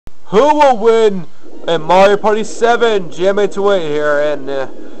who will win in Mario Party 7? GMA28 here, and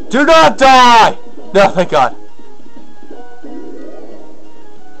do not die! No, thank God.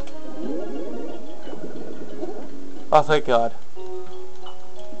 Oh, thank God.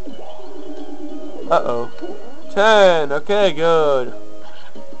 Uh-oh. 10. Okay, good.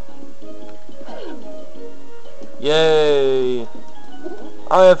 Yay.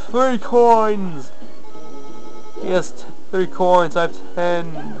 I have 3 coins. Yes, 3 coins. I have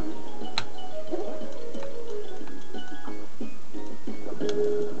 10.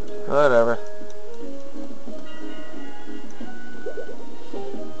 Whatever.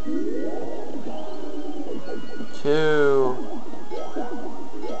 Two.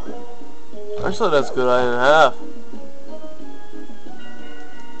 Actually, that's good. I didn't have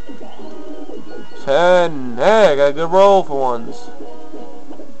 10. Hey, I got a good roll for once.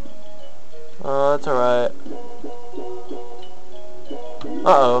 Oh, that's alright.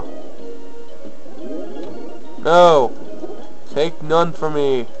 Uh-oh. No. Take none from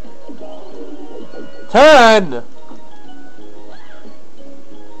me. 10!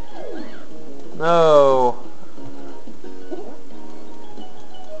 No.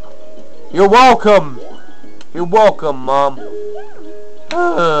 You're welcome. You're welcome, Mom.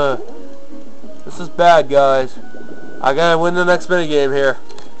 This is bad, guys. I gotta win the next minigame here.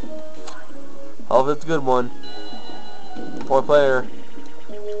 Hope it's a good one. 4 player.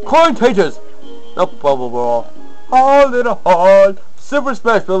 Coin pages! Nope, bubble brawl. All in a hall. Super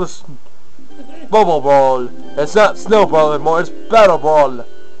Smash Bros. Bubble brawl. It's not snow brawl anymore, it's battle brawl.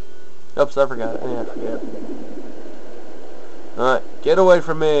 Oops, I forgot it. Yeah, I forget. Alright, get away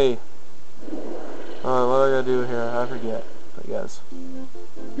from me. Alright, what do I gotta do here? I forget, I guess.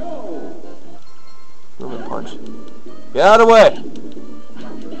 Moving punch. Get out of the way!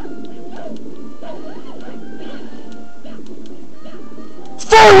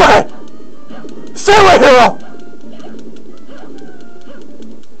 Stay away! Stay away, hero!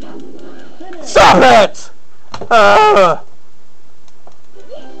 Stop it!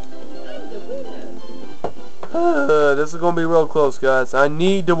 This is gonna be real close, guys. I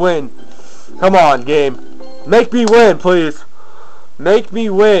need to win. Come on, game. Make me win, please. Make me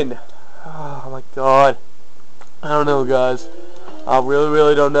win. Oh my God. I don't know, guys. I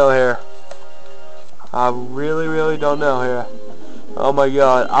really don't know here. I really don't know here. Oh my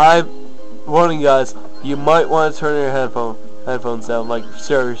God. I'm warning, guys. You might want to turn your headphones down. Like,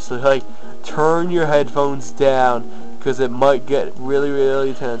 seriously, like, turn your headphones down, because it might get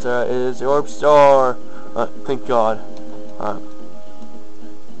really tense. Alright, it is Orb Star. Thank God.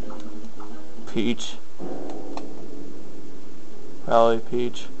 Peach. Probably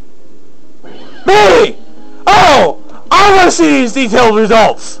Peach. Me! Oh! I want to see these detailed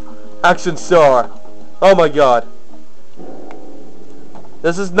results! Action Star. Oh my God.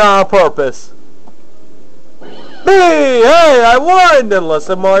 This is not a purpose. Me! Hey, I won! Unless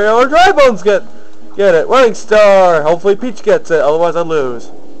Mario or Drybones get it. Running Star. Hopefully Peach gets it, otherwise I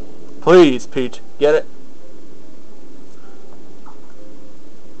lose. Please, Peach, get it.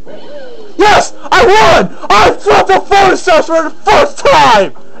 Yes! I won! I flipped the photo stars for the first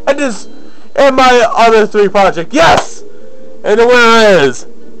time! And my other 3 project. Yes! And the winner is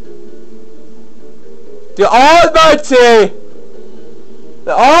the almighty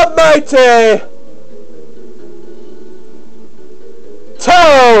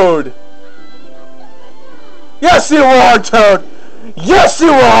Toad! Yes, you are, Toad! Yes,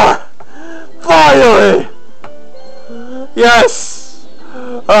 you are! Finally! Yes!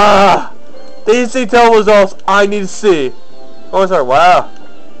 These detailed results I need to see. Oh, sorry, wow.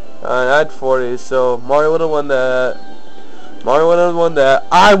 I had 40, so Mario would have won that. Mario would have won that.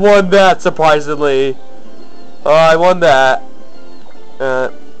 I won that, surprisingly. I won that.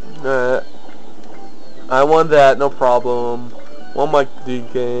 I won that, no problem. 1 mic D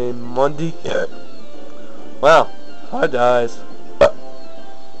game. 1 D. Wow. 5 dies.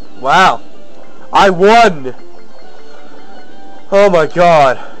 Wow. I won! Oh my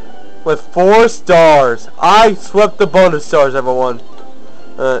God. With 4 stars. I swept the bonus stars, everyone.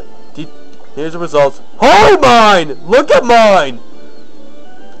 Here's the results. Holy mine! Look at mine!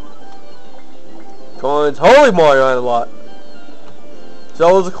 Coins. Holy Mario had a lot. So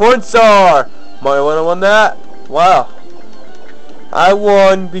it was a coin star. Mario would have won that. Wow. I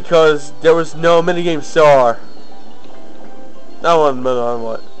won because there was no minigame star. I won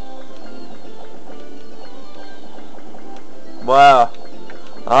what? Wow.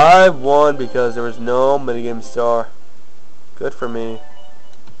 I won because there was no minigame star. Good for me.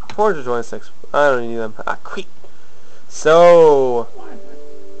 426. I don't need them. Ah, quick. So,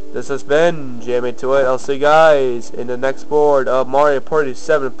 this has been Jamming to It. I'll see you guys in the next board of Mario Party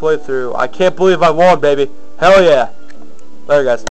 7 playthrough. I can't believe I won, baby. Hell yeah. Later, guys.